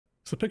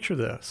So picture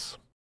this.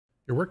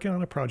 You're working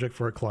on a project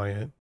for a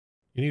client.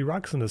 You need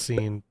rocks in the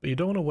scene, but you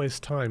don't want to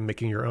waste time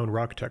making your own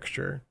rock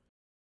texture.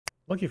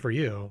 Lucky for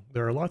you,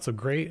 there are lots of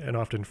great and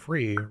often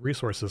free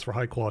resources for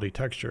high quality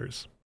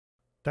textures.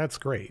 That's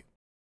great.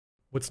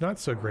 What's not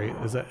so great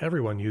is that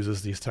everyone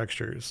uses these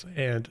textures,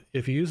 and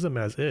if you use them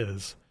as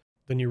is,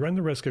 then you run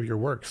the risk of your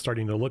work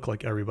starting to look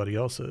like everybody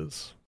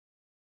else's.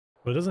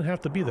 But it doesn't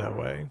have to be that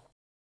way,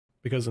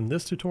 because in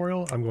this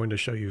tutorial I'm going to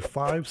show you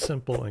 5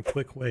 simple and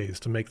quick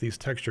ways to make these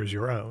textures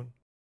your own.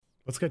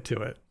 Let's get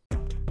to it.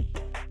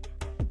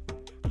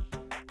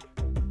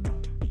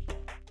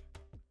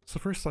 So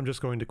first I'm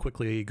just going to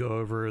quickly go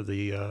over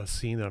the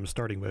scene that I'm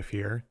starting with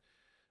here.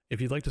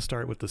 If you'd like to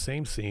start with the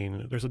same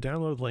scene, there's a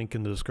download link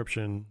in the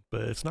description,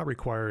 but it's not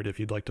required if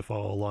you'd like to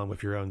follow along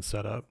with your own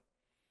setup.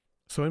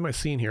 So in my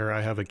scene here,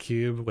 I have a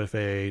cube with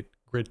a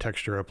grid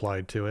texture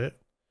applied to it.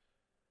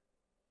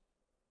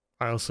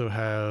 I also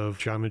have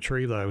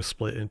geometry that I've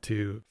split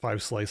into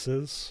 5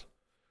 slices.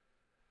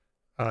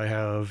 I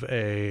have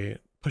a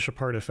push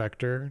apart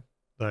effector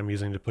that I'm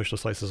using to push the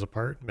slices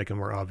apart, make them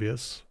more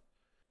obvious.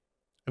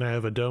 And I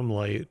have a dome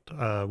light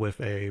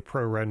with a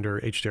Pro Render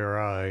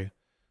HDRI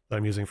that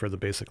I'm using for the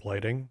basic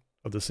lighting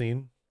of the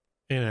scene.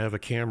 And I have a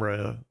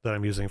camera that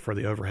I'm using for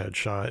the overhead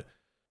shot,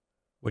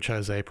 which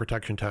has a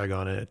protection tag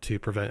on it to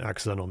prevent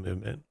accidental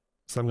movement.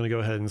 So I'm going to go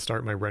ahead and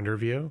start my render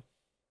view.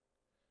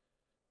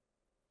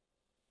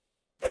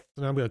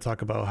 So now I'm going to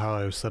talk about how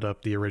I've set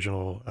up the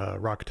original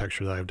rock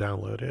texture that I've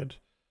downloaded.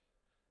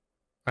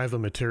 I have a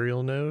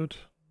material node,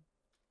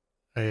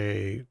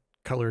 a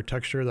color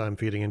texture that I'm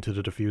feeding into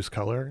the diffuse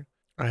color.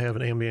 I have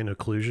an ambient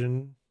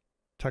occlusion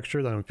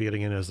texture that I'm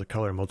feeding in as the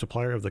color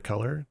multiplier of the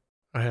color.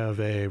 I have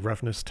a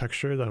roughness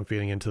texture that I'm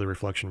feeding into the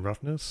reflection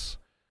roughness,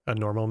 a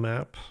normal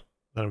map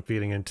that I'm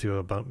feeding into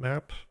a bump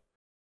map,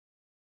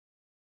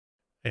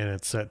 and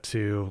it's set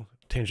to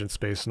tangent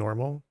space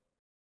normal,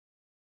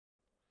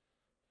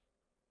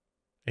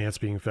 and it's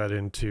being fed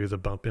into the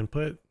bump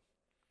input.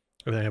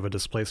 And then I have a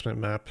displacement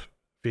map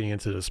feeding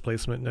into the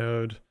displacement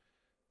node,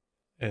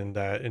 and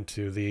that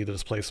into the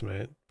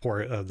displacement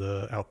port of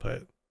the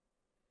output.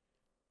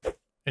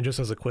 And just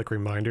as a quick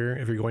reminder,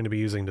 if you're going to be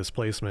using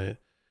displacement,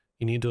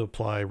 you need to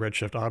apply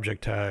Redshift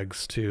object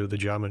tags to the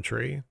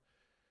geometry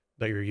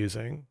that you're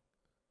using.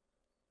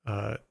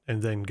 And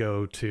then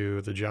go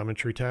to the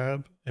geometry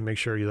tab and make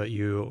sure that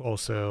you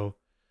also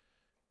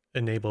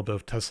enable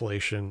both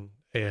tessellation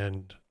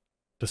and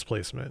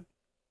displacement.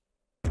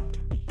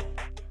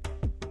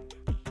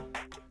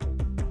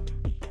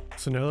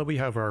 So now that we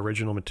have our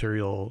original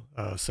material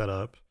set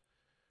up,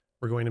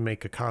 we're going to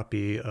make a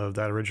copy of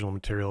that original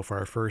material for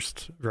our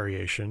first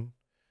variation,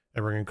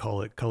 and we're going to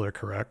call it color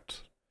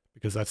correct,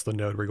 because that's the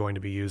node we're going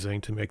to be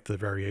using to make the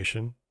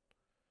variation.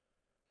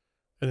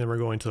 And then we're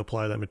going to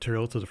apply that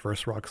material to the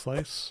first rock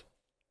slice.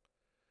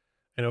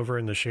 And over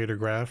in the shader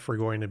graph, we're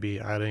going to be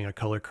adding a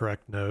color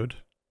correct node.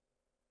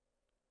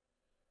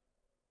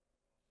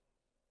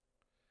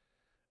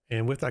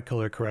 And with that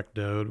color correct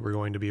node, we're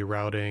going to be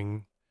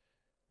routing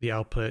the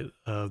output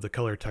of the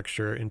color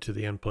texture into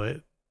the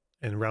input,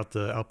 and route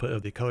the output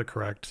of the color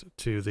correct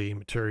to the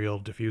material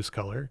diffuse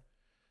color.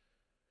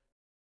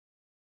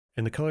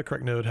 And the color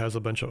correct node has a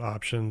bunch of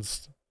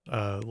options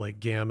like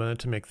gamma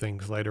to make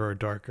things lighter or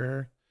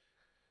darker.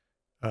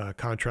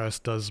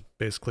 Contrast does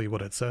basically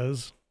what it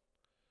says.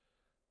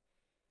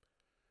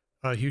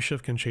 Hue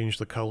shift can change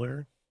the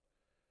color.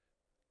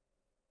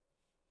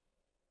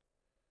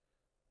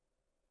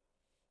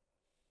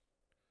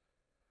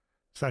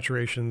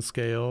 Saturation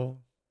scale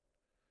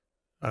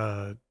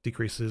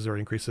decreases or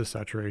increases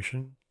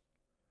saturation.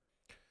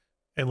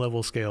 And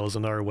level scale is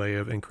another way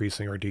of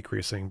increasing or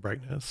decreasing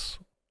brightness.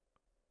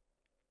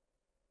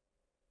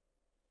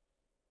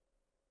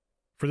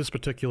 For this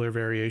particular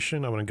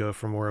variation, I want to go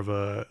for more of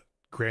a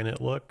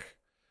granite look.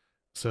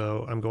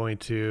 So I'm going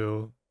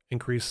to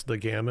increase the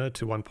gamma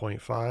to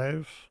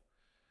 1.5.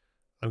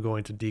 I'm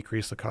going to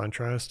decrease the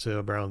contrast to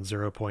around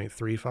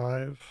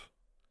 0.35.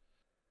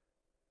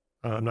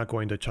 I'm not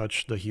going to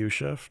touch the hue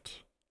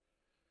shift.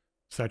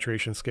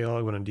 Saturation scale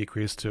I'm going to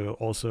decrease to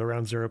also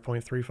around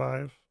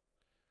 0.35.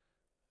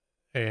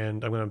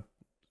 And I'm going to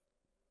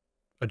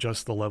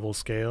adjust the level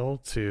scale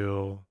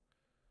to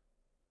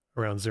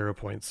around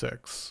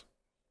 0.6.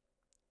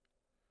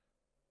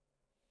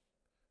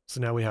 So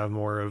now we have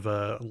more of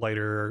a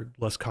lighter,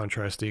 less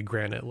contrasty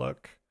granite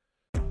look.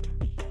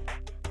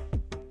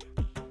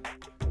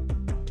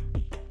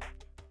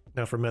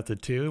 Now for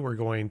method 2, we're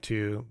going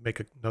to make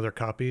another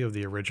copy of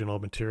the original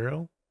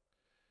material,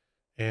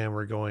 and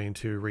we're going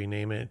to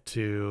rename it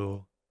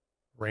to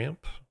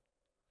ramp,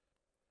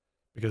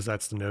 because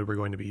that's the node we're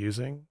going to be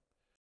using.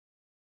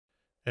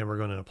 And we're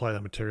going to apply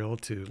that material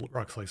to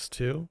rock slice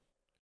 2.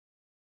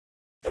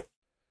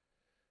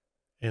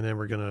 And then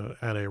we're going to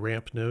add a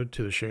ramp node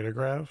to the shader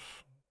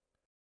graph.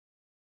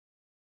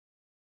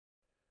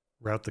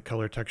 Route the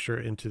color texture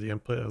into the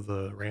input of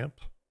the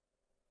ramp.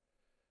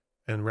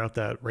 And route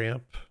that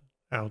ramp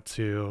out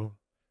to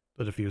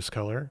the diffuse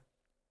color.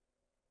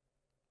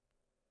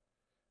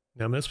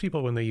 Now, most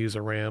people, when they use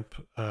a ramp,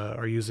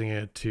 are using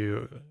it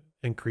to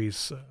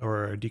increase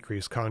or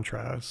decrease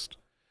contrast,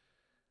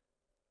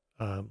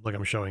 like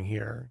I'm showing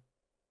here.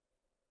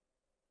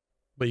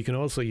 But you can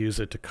also use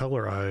it to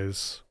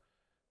colorize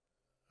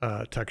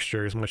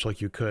textures, much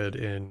like you could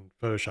in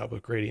Photoshop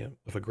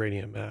with a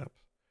gradient map.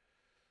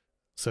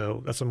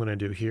 So that's what I'm going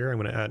to do here. I'm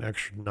going to add an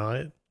extra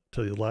knot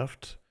to the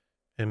left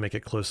and make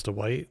it close to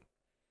white.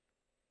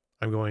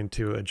 I'm going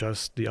to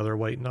adjust the other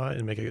white knot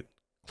and make it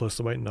close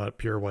to white, not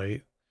pure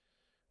white.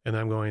 And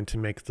I'm going to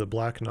make the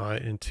black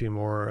knot into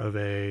more of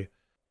a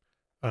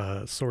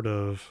sort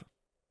of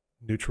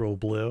neutral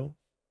blue.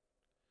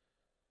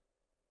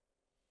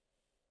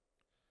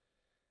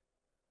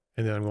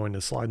 And then I'm going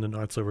to slide the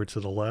knots over to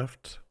the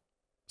left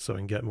so I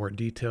can get more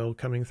detail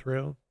coming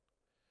through.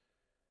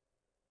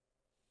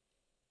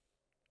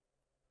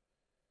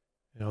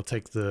 And I'll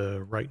take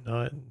the right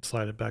knot and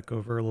slide it back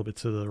over a little bit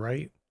to the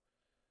right.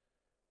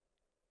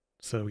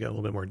 So we got a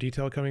little bit more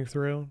detail coming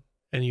through.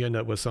 And you end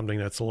up with something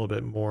that's a little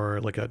bit more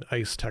like an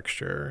ice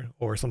texture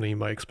or something you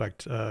might expect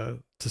to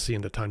see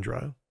in the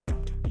tundra.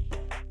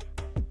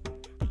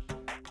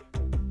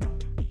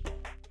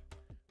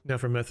 Now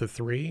for method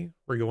 3,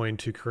 we're going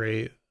to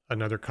create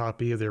another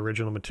copy of the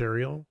original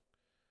material.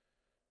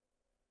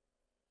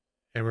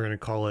 And we're going to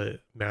call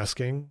it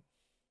masking,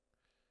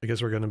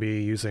 because we're going to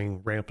be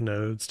using ramp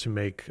nodes to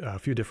make a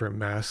few different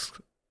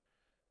masks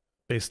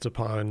based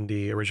upon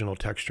the original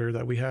texture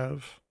that we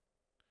have.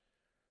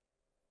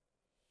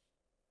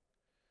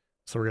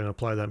 So we're going to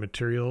apply that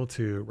material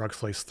to rock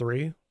slice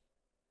 3.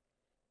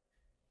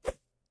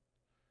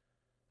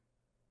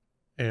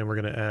 And we're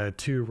going to add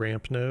 2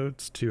 ramp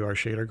nodes to our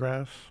shader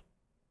graph.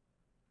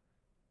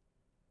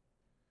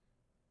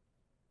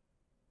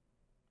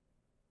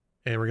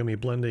 And we're going to be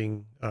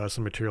blending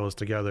some materials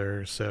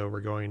together. So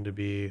we're going to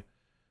be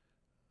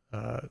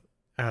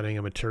adding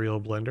a material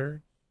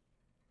blender.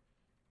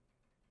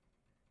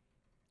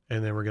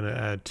 And then we're going to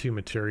add 2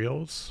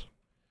 materials.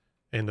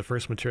 And the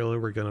first material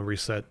we're going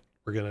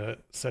to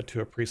set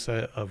to a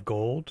preset of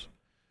gold.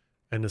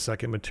 And the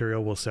second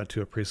material will set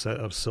to a preset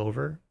of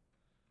silver.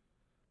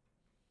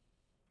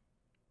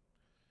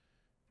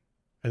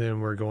 And then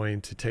we're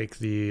going to take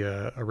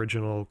the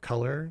original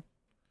color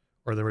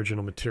or the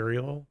original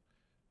material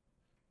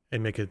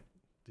and make it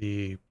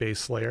the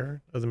base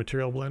layer of the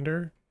material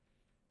blender.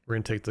 We're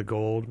going to take the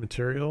gold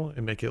material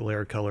and make it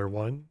layer color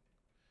 1. And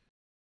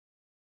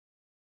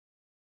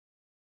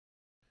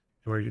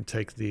we're going to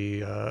take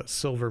the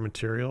silver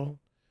material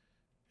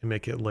and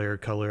make it layer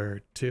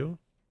color 2.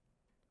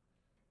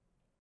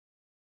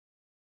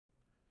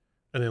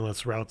 And then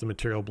let's route the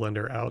material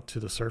blender out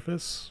to the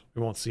surface.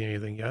 We won't see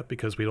anything yet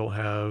because we don't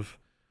have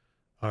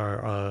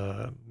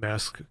our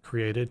mask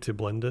created to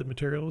blend the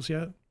materials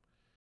yet.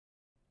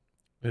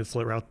 And let's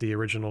route the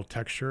original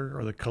texture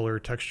or the color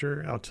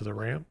texture out to the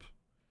ramp.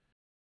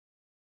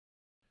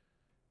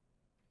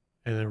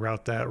 And then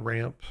route that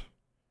ramp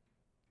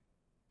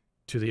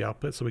to the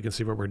output so we can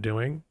see what we're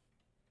doing.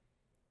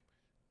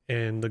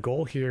 And the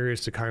goal here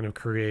is to kind of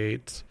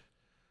create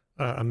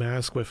a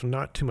mask with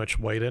not too much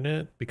white in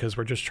it, because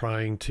we're just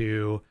trying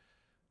to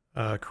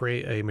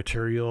create a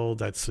material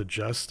that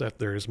suggests that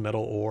there's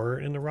metal ore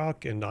in the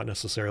rock and not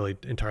necessarily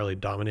entirely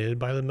dominated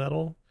by the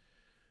metal.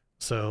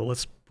 So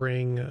let's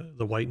bring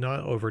the white knot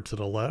over to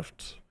the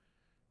left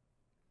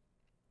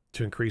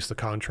to increase the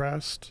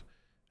contrast.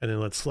 And then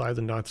let's slide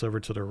the knots over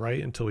to the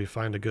right until we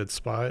find a good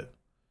spot.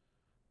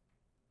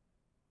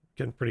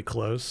 Getting pretty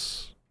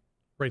close.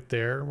 Right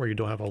there, where you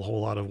don't have a whole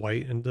lot of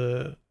white in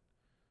the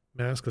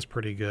mask, is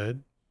pretty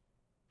good.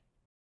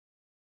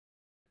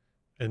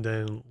 And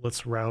then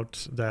let's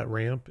route that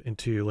ramp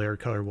into layer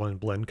color 1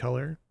 blend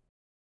color.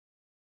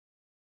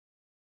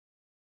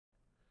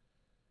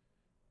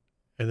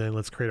 And then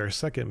let's create our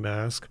second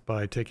mask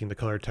by taking the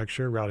color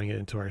texture, routing it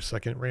into our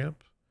second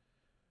ramp,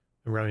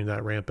 and routing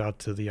that ramp out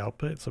to the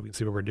output so we can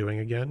see what we're doing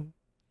again.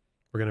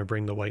 We're going to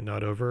bring the white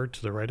knot over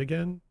to the right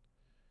again.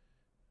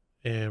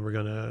 And we're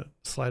going to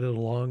slide it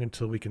along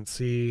until we can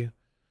see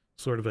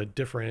sort of a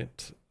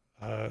different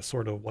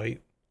sort of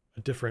white, a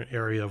different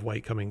area of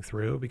white coming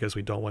through, because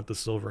we don't want the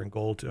silver and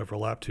gold to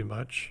overlap too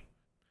much.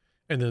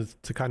 And then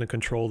to kind of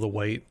control the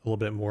white a little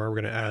bit more,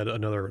 we're going to add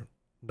another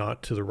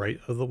knot to the right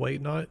of the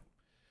white knot,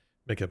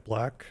 make it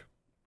black.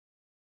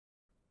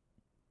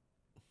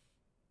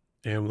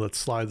 And let's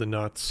slide the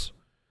knots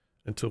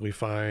until we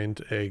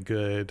find a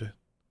good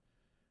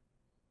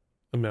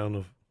amount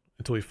of,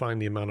 until we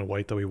find the amount of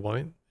white that we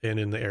want and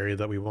in the area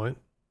that we want.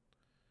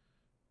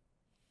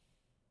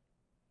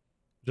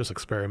 Just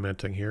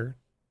experimenting here.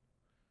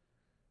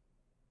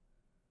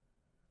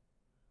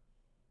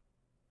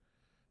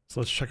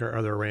 So let's check our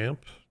other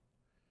ramp.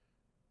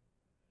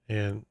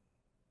 And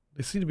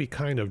they seem to be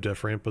kind of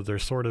different, but they're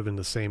sort of in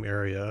the same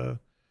area.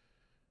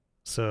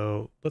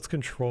 So let's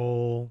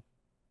control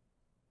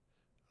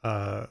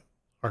our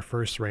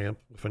first ramp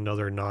with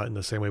another knot in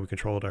the same way we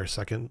controlled our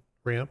second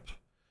ramp.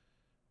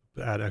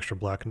 Add extra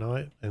black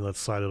knot, and let's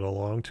slide it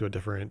along to a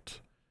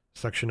different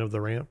section of the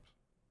ramp.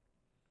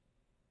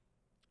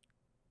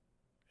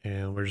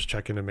 And we're just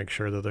checking to make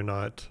sure that they're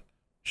not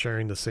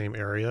sharing the same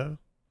area.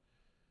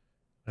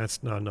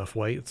 That's not enough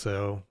white,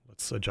 so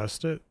let's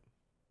adjust it.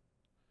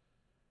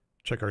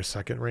 Check our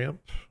second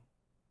ramp.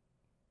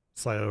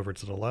 Slide it over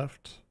to the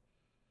left.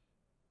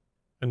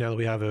 And now that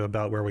we have it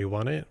about where we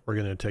want it, we're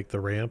going to take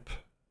the ramp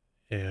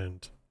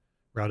and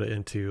route it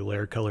into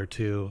layer color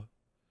 2,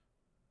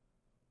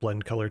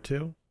 blend color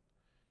 2.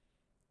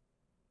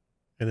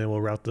 And then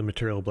we'll route the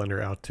material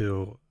blender out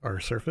to our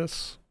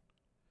surface.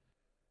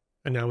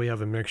 And now we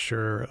have a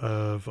mixture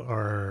of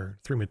our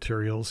 3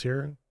 materials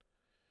here.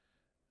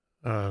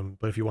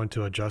 But if you want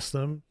to adjust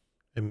them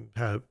and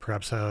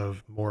perhaps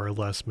have more or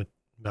less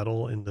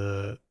metal in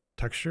the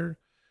texture,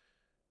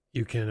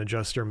 you can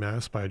adjust your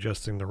mask by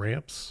adjusting the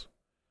ramps.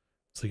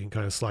 So you can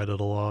kind of slide it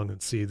along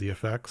and see the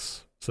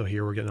effects. So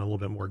here we're getting a little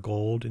bit more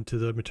gold into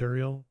the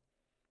material,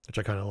 which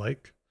I kind of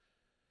like.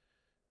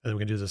 And then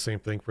we can do the same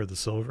thing for the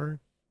silver.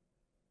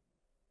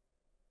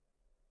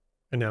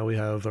 And now we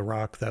have a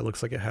rock that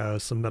looks like it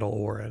has some metal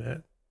ore in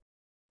it.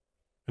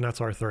 And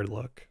that's our third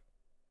look.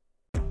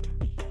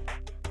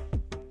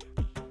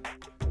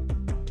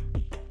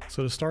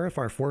 So to start off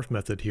our fourth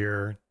method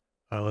here,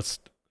 let's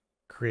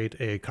create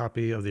a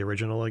copy of the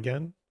original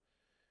again.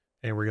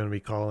 And we're going to be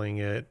calling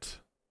it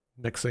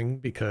mixing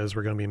because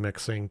we're going to be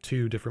mixing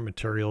 2 different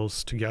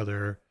materials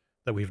together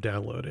that we've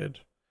downloaded.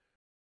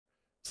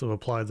 So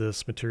apply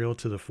this material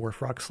to the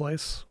 4th rock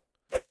slice.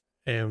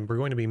 And we're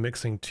going to be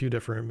mixing 2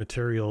 different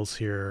materials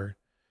here.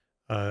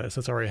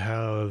 Since I already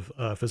have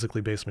a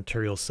physically based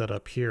material set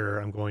up here,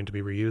 I'm going to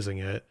be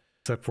reusing it,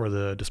 except for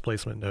the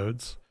displacement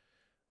nodes.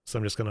 So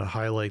I'm just going to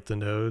highlight the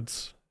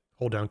nodes,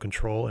 hold down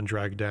Control, and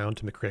drag down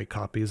to create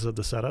copies of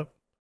the setup.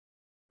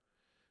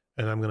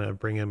 And I'm going to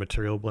bring in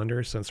Material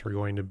Blender since we're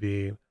going to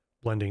be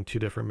blending 2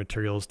 different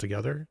materials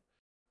together.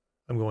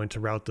 I'm going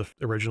to route the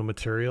original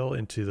material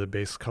into the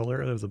base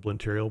color of the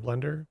Material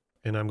Blender.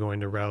 And I'm going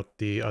to route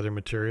the other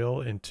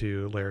material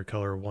into layer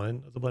color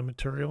 1 of the blend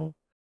material.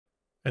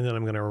 And then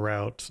I'm going to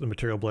route the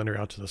material blender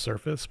out to the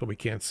surface, but we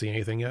can't see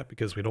anything yet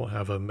because we don't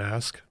have a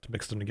mask to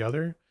mix them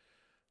together.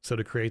 So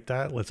to create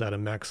that, let's add a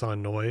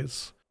Maxon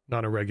Noise,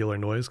 not a regular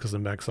noise because the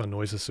Maxon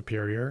Noise is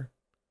superior.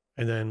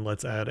 And then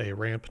let's add a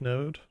ramp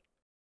node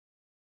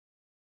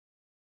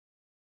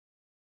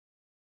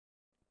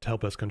to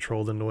help us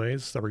control the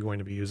noise that we're going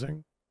to be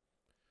using.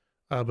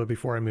 But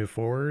before I move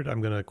forward,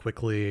 I'm going to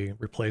quickly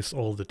replace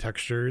all of the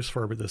textures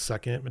for the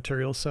second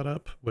material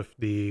setup with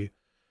the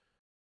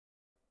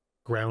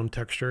ground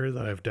texture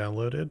that I've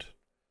downloaded.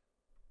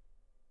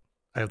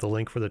 I have the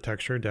link for the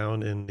texture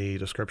down in the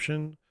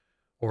description,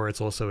 or it's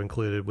also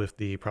included with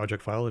the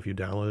project file if you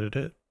downloaded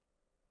it.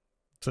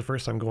 So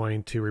first I'm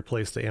going to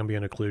replace the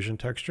ambient occlusion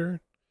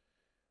texture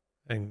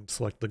and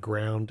select the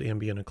ground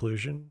ambient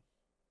occlusion.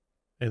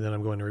 And then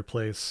I'm going to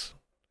replace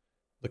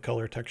the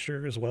color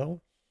texture as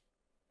well.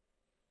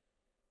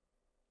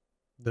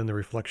 Then the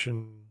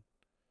reflection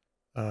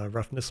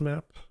roughness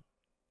map.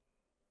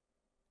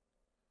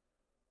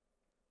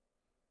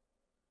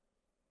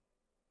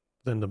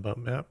 Then the bump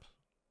map.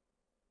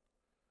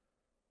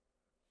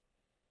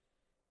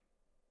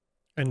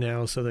 And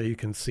now so that you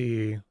can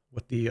see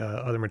what the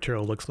other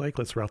material looks like,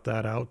 let's route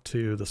that out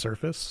to the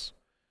surface.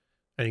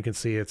 And you can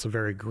see it's a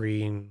very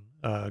green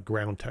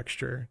ground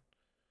texture.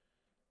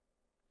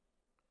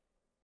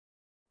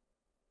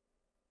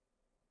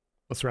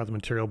 Let's route the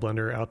material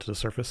blender out to the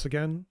surface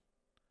again.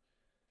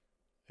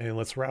 And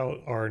let's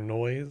route our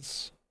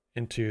noise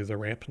into the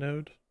ramp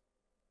node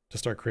to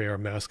start creating our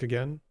mask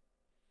again.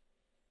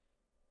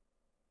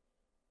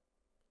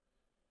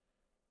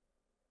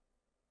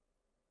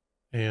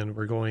 And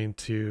we're going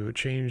to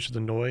change the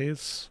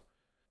noise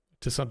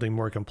to something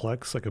more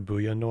complex, like a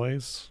Boolean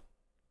noise.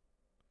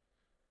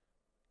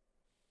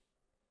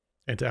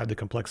 And to add the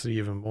complexity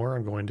even more,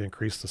 I'm going to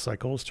increase the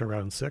cycles to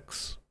around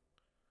 6.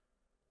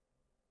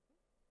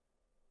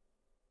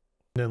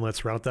 And then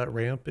let's route that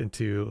ramp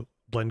into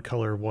blend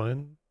color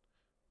 1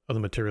 of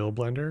the material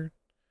blender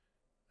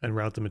and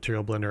route the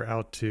material blender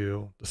out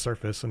to the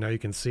surface. And now you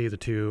can see the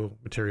 2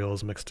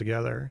 materials mixed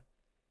together.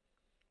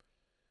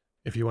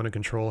 If you want to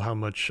control how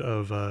much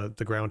of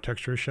the ground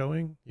texture is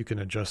showing, you can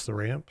adjust the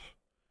ramp.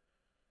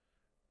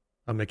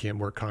 I'm making it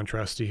more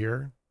contrasty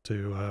here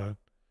to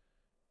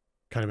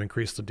kind of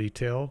increase the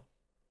detail.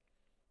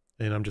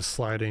 And I'm just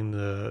sliding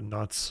the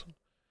knots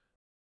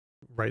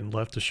right and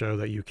left to show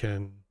that you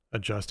can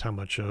adjust how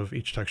much of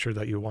each texture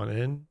that you want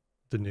in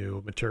the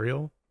new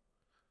material.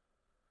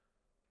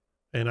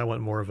 And I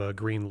want more of a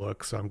green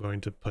look, so I'm going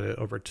to put it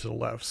over to the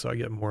left so I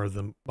get more of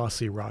the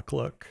mossy rock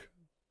look.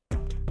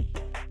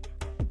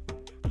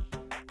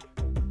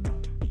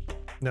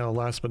 Now,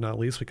 last but not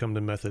least, we come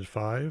to method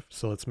 5.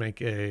 So let's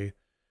make a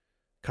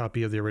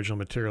copy of the original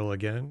material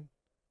again,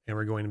 and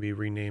we're going to be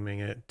renaming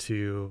it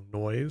to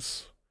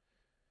noise,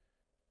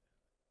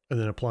 and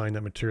then applying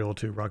that material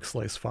to rock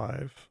slice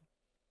 5.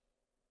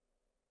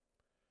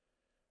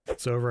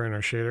 So over in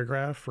our shader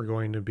graph, we're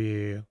going to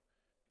be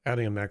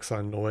adding a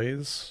Maxon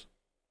Noise.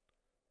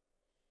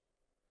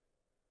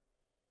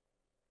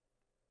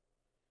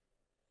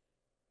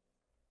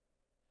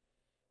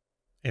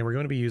 And we're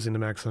going to be using the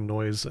Maxon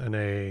Noise in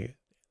a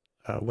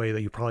way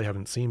that you probably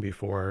haven't seen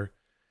before,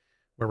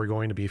 where we're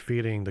going to be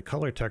feeding the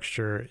color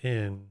texture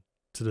in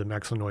to the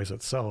Maxon Noise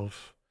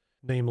itself,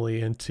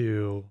 namely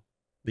into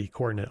the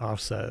coordinate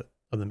offset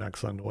of the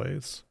Maxon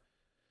Noise.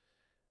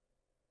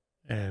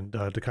 And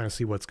to kind of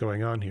see what's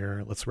going on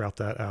here, let's route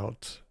that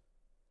out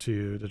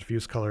to the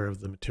diffuse color of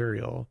the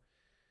material.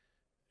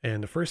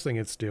 And the first thing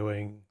it's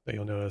doing that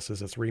you'll notice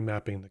is it's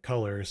remapping the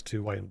colors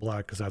to white and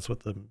black, because that's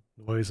what the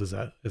noise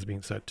is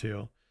being set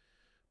to.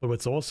 But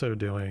what's also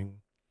doing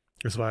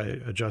is if I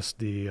adjust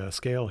the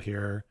scale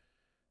here,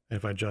 and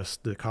if I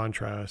adjust the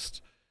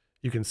contrast,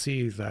 you can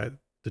see that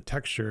the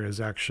texture is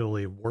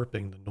actually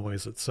warping the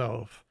noise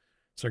itself.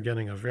 So you're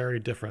getting a very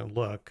different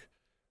look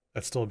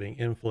that's still being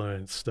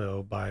influenced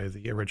though by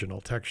the original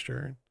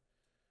texture.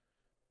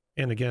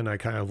 And again, I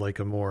kind of like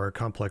a more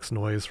complex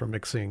noise for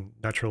mixing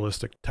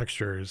naturalistic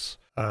textures.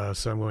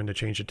 So I'm going to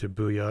change it to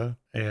Booyah,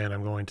 and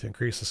I'm going to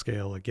increase the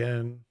scale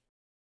again,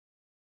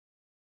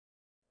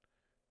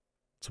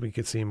 so we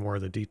can see more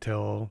of the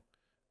detail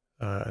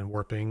and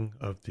warping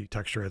of the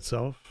texture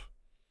itself.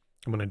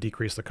 I'm going to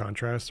decrease the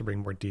contrast to bring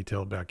more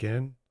detail back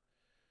in.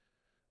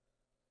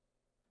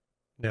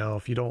 Now,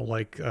 if you don't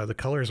like the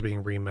colors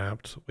being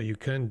remapped, what you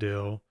can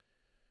do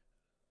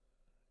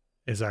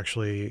is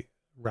actually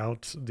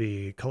route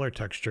the color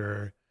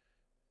texture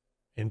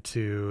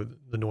into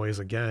the noise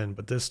again,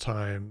 but this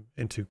time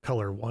into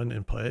color 1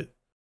 input.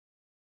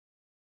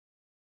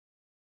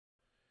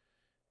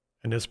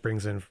 And this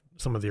brings in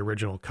some of the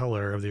original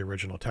color of the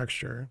original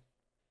texture.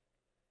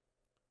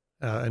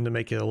 And to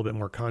make it a little bit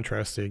more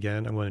contrasty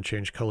again, I'm going to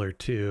change color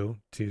 2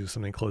 to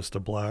something close to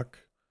black.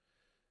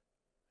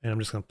 And I'm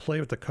just going to play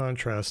with the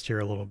contrast here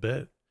a little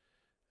bit.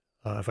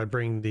 If I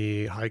bring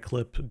the high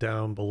clip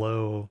down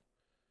below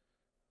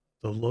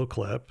the low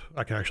clip,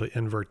 I can actually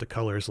invert the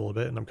colors a little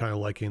bit, and I'm kind of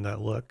liking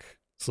that look.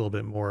 It's a little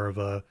bit more of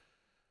a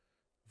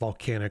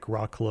volcanic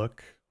rock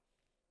look.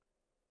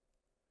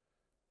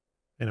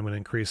 And I'm going to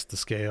increase the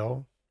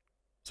scale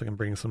so I can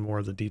bring some more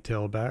of the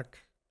detail back.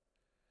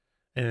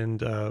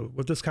 And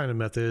with this kind of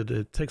method,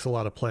 it takes a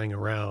lot of playing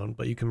around,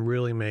 but you can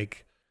really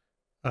make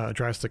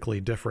drastically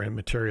different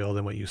material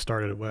than what you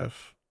started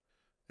with.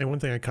 And one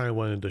thing I kind of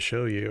wanted to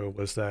show you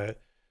was that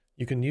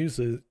you can use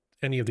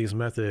any of these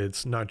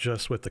methods not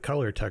just with the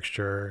color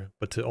texture,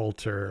 but to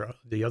alter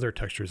the other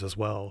textures as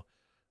well.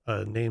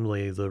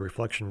 Namely, the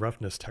reflection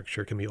roughness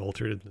texture can be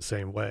altered in the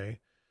same way.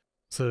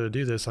 So to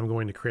do this, I'm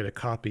going to create a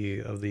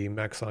copy of the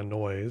Maxon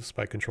Noise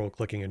by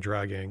control-clicking and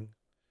dragging.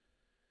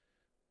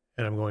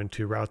 And I'm going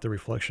to route the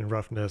reflection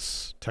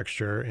roughness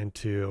texture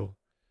into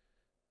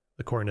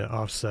the coordinate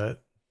offset.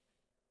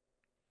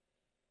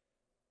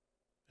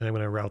 And I'm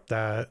going to route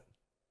that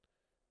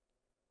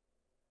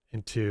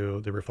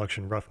into the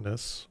reflection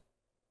roughness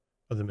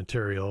of the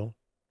material.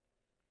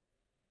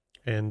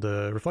 And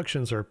the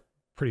reflections are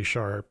pretty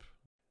sharp,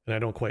 and I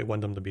don't quite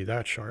want them to be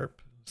that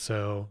sharp.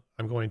 So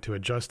I'm going to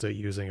adjust it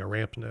using a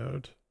ramp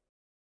node.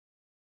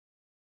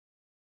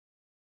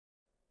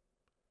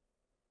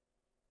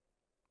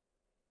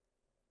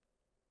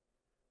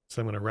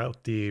 So I'm going to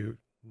route the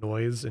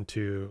noise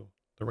into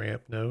the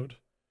ramp node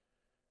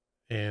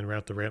and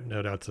route the ramp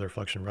node out to the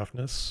reflection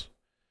roughness.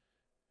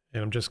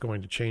 And I'm just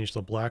going to change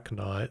the black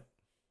knot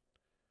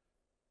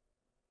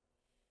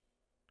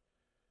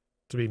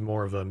to be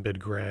more of a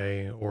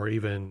mid-gray or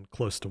even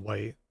close to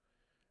white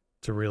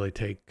to really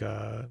take,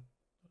 or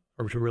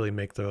to really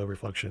make the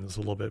reflections a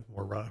little bit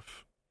more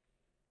rough.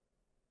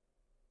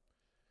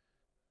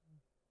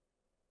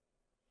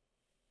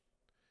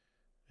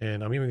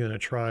 And I'm even going to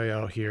try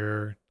out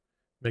here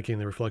making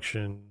the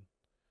reflection,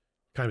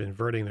 kind of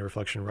inverting the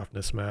reflection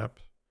roughness map.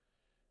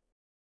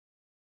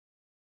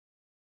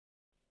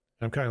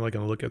 I'm kind of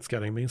liking the look it's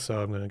getting me,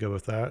 so I'm going to go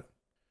with that.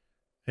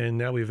 And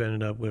now we've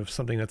ended up with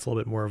something that's a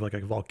little bit more of like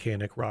a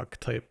volcanic rock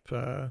type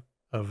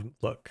of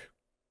look.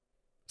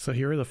 So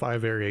here are the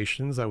 5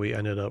 variations that we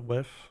ended up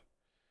with.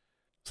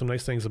 Some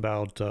nice things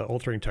about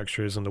altering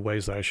textures in the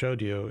ways that I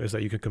showed you is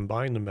that you can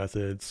combine the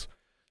methods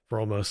for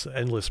almost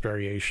endless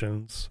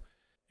variations.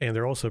 And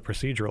they're also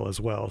procedural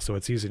as well, so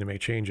it's easy to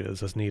make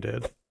changes as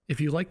needed. If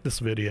you liked this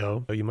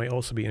video, you might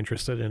also be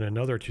interested in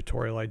another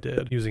tutorial I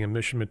did using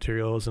emission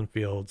materials and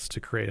fields to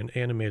create an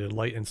animated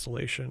light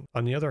installation.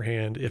 On the other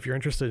hand, if you're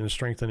interested in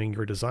strengthening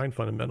your design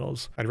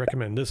fundamentals, I'd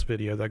recommend this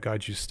video that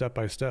guides you step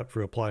by step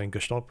through applying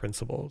Gestalt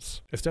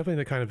principles. It's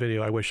definitely the kind of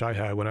video I wish I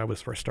had when I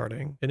was first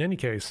starting. In any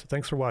case,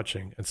 thanks for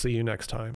watching, and see you next time.